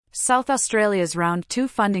South Australia's Round 2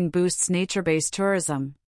 funding boosts nature-based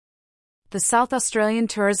tourism. The South Australian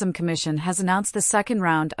Tourism Commission has announced the second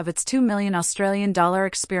round of its $2 million Australian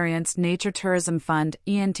Experience Nature Tourism Fund,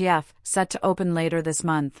 ENTF, set to open later this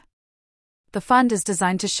month. The fund is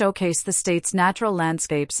designed to showcase the state's natural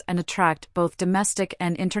landscapes and attract both domestic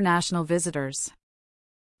and international visitors.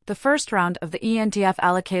 The first round of the ENTF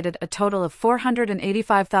allocated a total of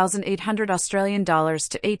 $485,800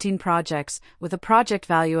 to 18 projects, with a project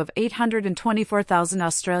value of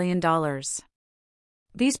 $824,000.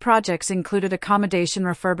 These projects included accommodation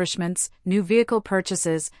refurbishments, new vehicle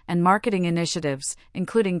purchases, and marketing initiatives,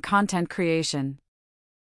 including content creation.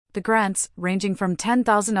 The grants, ranging from $10,000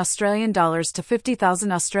 to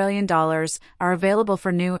 $50,000, are available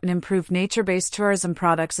for new and improved nature-based tourism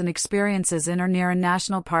products and experiences in or near a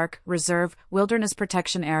national park, reserve, wilderness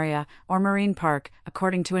protection area, or marine park,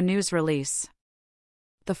 according to a news release.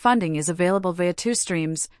 The funding is available via two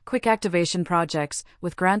streams: quick activation projects,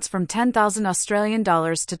 with grants from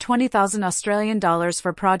 $10,000 to $20,000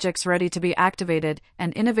 for projects ready to be activated,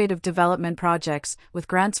 and innovative development projects, with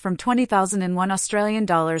grants from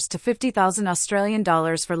 $20,001 to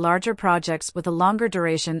 $50,000 for larger projects with a longer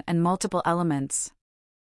duration and multiple elements.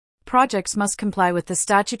 Projects must comply with the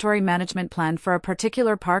statutory management plan for a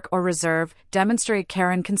particular park or reserve, demonstrate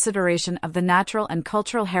care and consideration of the natural and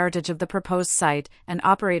cultural heritage of the proposed site, and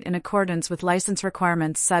operate in accordance with license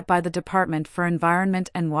requirements set by the Department for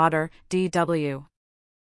Environment and Water, DEW.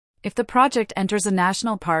 If the project enters a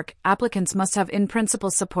national park, applicants must have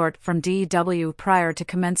in-principle support from DEW prior to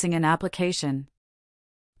commencing an application.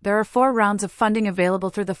 There are 4 rounds of funding available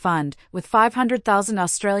through the fund, with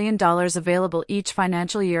 $500,000 available each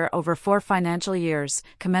financial year over 4 financial years,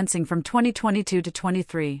 commencing from 2022 to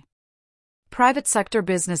 23. Private sector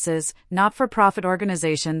businesses, not-for-profit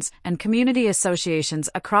organizations, and community associations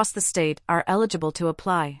across the state are eligible to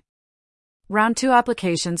apply. Round 2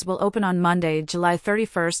 applications will open on Monday, July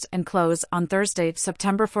 31st and close on Thursday,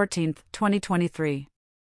 September 14, 2023.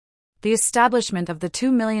 The establishment of the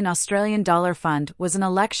 $2 million Australian fund was an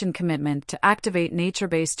election commitment to activate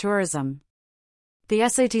nature-based tourism. The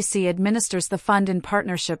SATC administers the fund in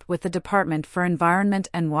partnership with the Department for Environment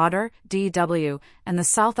and Water, DEW, and the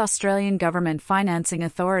South Australian Government Financing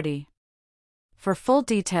Authority. For full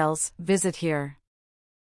details, visit here.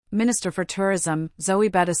 Minister for Tourism, Zoe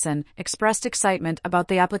Bedeson, expressed excitement about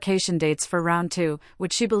the application dates for Round 2,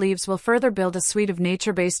 which she believes will further build a suite of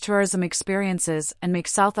nature-based tourism experiences and make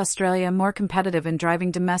South Australia more competitive in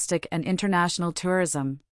driving domestic and international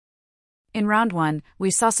tourism. In Round 1,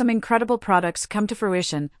 we saw some incredible products come to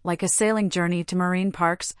fruition, like a sailing journey to marine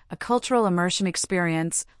parks, a cultural immersion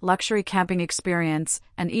experience, luxury camping experience,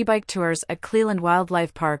 and e-bike tours at Cleland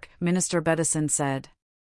Wildlife Park, Minister Bedeson said.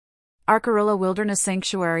 Arkaroola Wilderness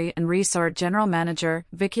Sanctuary and Resort General Manager,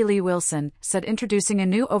 Vicki Lee Wilson, said introducing a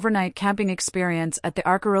new overnight camping experience at the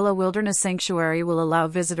Arkaroola Wilderness Sanctuary will allow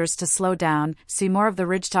visitors to slow down, see more of the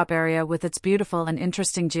ridgetop area with its beautiful and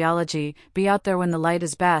interesting geology, be out there when the light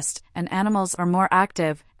is best, and animals are more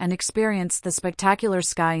active, and experience the spectacular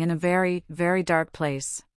sky in a very, very dark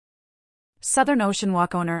place. Southern Ocean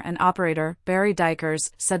Walk owner and operator, Barry Dykers,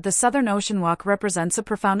 said the Southern Ocean Walk represents a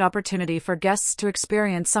profound opportunity for guests to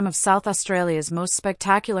experience some of South Australia's most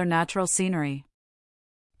spectacular natural scenery.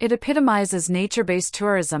 It epitomizes nature-based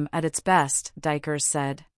tourism at its best, Dykers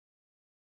said.